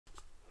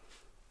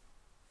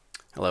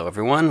Hello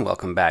everyone,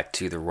 welcome back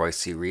to the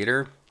Roissy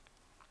Reader.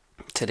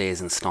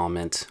 Today's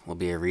installment will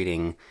be a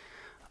reading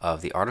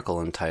of the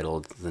article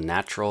entitled The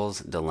Natural's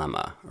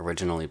Dilemma,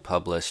 originally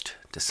published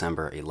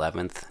December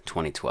 11th,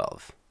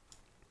 2012.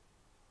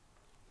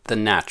 The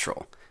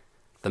Natural,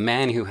 the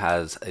man who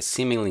has a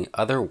seemingly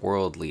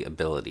otherworldly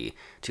ability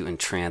to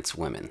entrance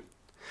women.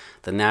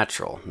 The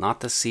natural,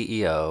 not the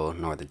CEO,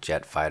 nor the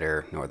jet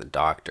fighter, nor the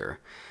doctor,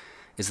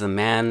 is the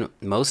man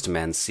most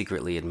men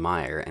secretly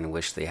admire and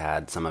wish they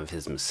had some of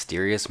his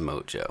mysterious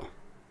mojo.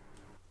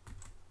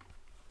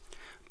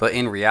 But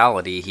in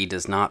reality, he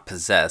does not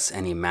possess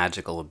any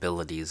magical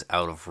abilities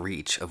out of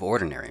reach of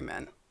ordinary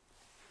men.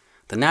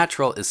 The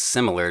natural is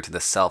similar to the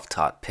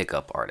self-taught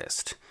pickup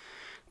artist,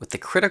 with the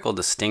critical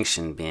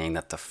distinction being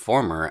that the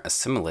former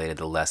assimilated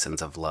the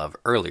lessons of love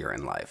earlier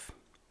in life.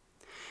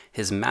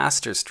 His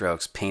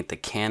masterstrokes paint the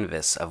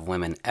canvas of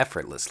women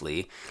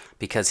effortlessly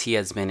because he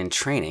has been in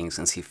training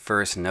since he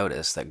first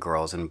noticed that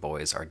girls and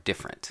boys are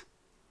different.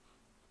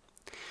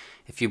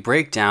 If you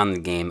break down the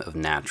game of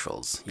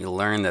naturals, you'll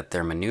learn that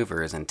their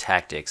maneuvers and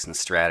tactics and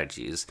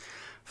strategies,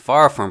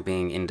 far from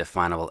being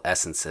indefinable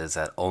essences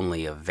that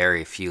only a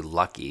very few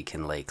lucky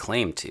can lay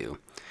claim to,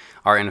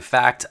 are in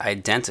fact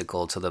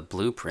identical to the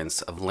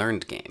blueprints of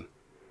learned game.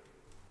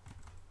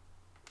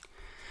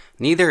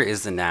 Neither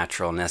is the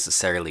natural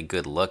necessarily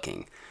good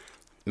looking.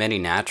 Many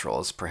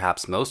naturals,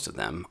 perhaps most of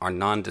them, are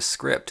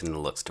nondescript in the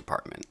looks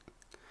department.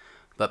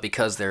 But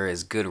because there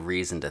is good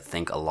reason to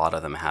think a lot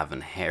of them have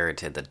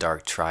inherited the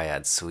dark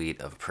triad suite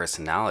of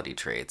personality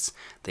traits,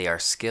 they are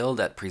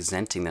skilled at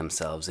presenting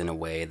themselves in a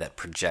way that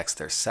projects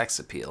their sex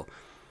appeal,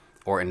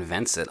 or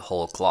invents it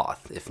whole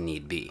cloth if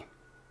need be.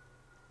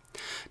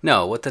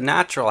 No, what the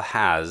natural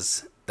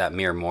has that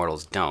mere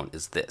mortals don't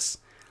is this: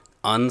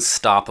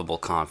 unstoppable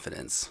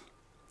confidence.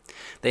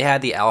 They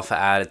had the alpha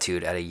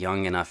attitude at a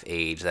young enough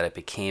age that it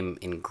became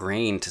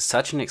ingrained to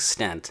such an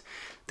extent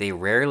they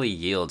rarely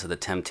yield to the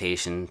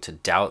temptation to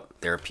doubt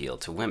their appeal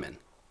to women.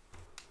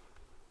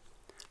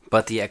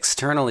 But the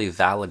externally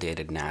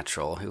validated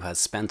natural who has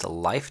spent a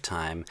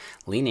lifetime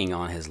leaning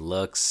on his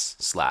looks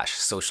 /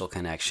 social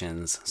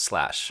connections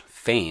 /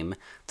 fame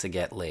to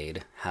get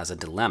laid has a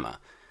dilemma.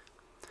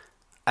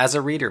 As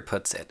a reader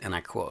puts it, and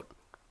I quote,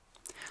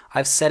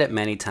 "I've said it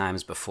many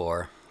times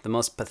before, the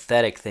most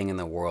pathetic thing in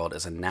the world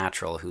is a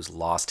natural who's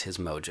lost his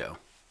mojo."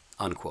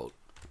 Unquote.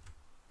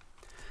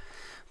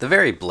 The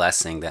very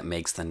blessing that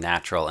makes the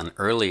natural an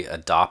early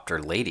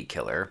adopter lady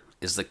killer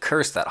is the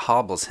curse that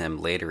hobbles him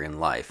later in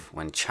life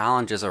when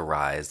challenges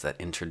arise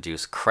that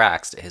introduce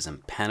cracks to his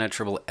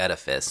impenetrable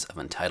edifice of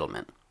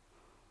entitlement.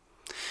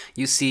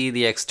 You see,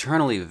 the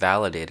externally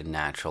validated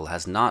natural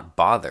has not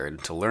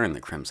bothered to learn the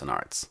crimson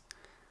arts.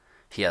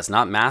 He has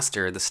not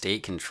mastered the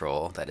state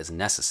control that is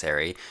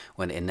necessary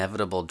when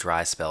inevitable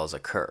dry spells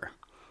occur,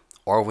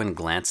 or when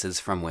glances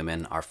from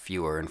women are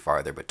fewer and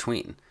farther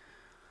between,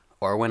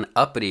 or when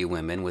uppity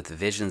women with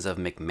visions of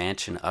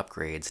McMansion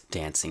upgrades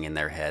dancing in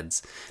their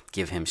heads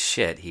give him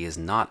shit he is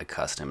not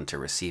accustomed to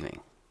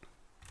receiving.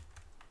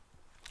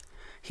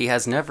 He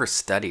has never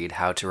studied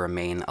how to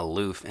remain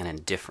aloof and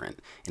indifferent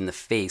in the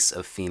face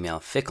of female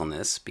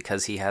fickleness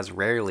because he has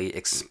rarely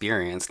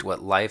experienced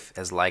what life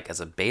is like as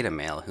a beta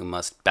male who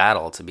must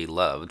battle to be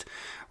loved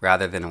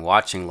rather than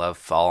watching love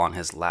fall on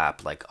his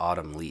lap like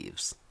autumn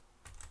leaves.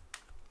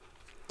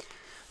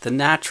 The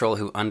natural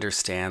who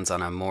understands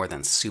on a more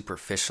than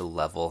superficial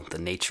level the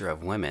nature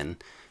of women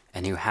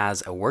and who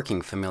has a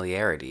working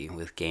familiarity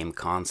with game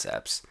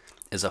concepts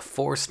is a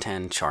Force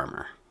 10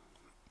 charmer.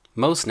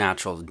 Most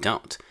naturals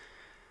don't.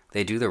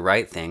 They do the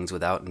right things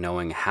without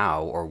knowing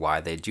how or why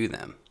they do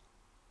them.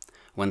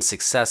 When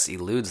success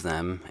eludes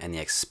them and the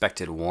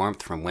expected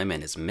warmth from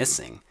women is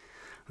missing,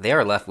 they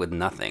are left with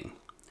nothing.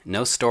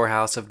 No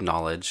storehouse of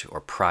knowledge or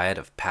pride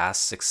of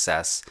past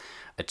success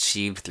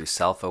achieved through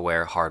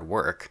self-aware hard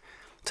work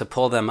to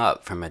pull them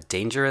up from a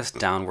dangerous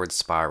downward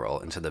spiral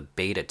into the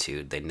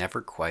beatitude they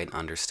never quite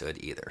understood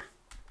either.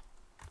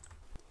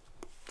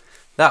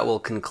 That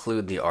will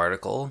conclude the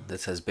article.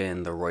 This has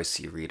been the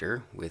Roissy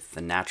Reader with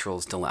The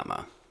Natural's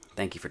Dilemma.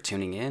 Thank you for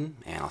tuning in,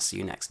 and I'll see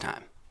you next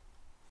time.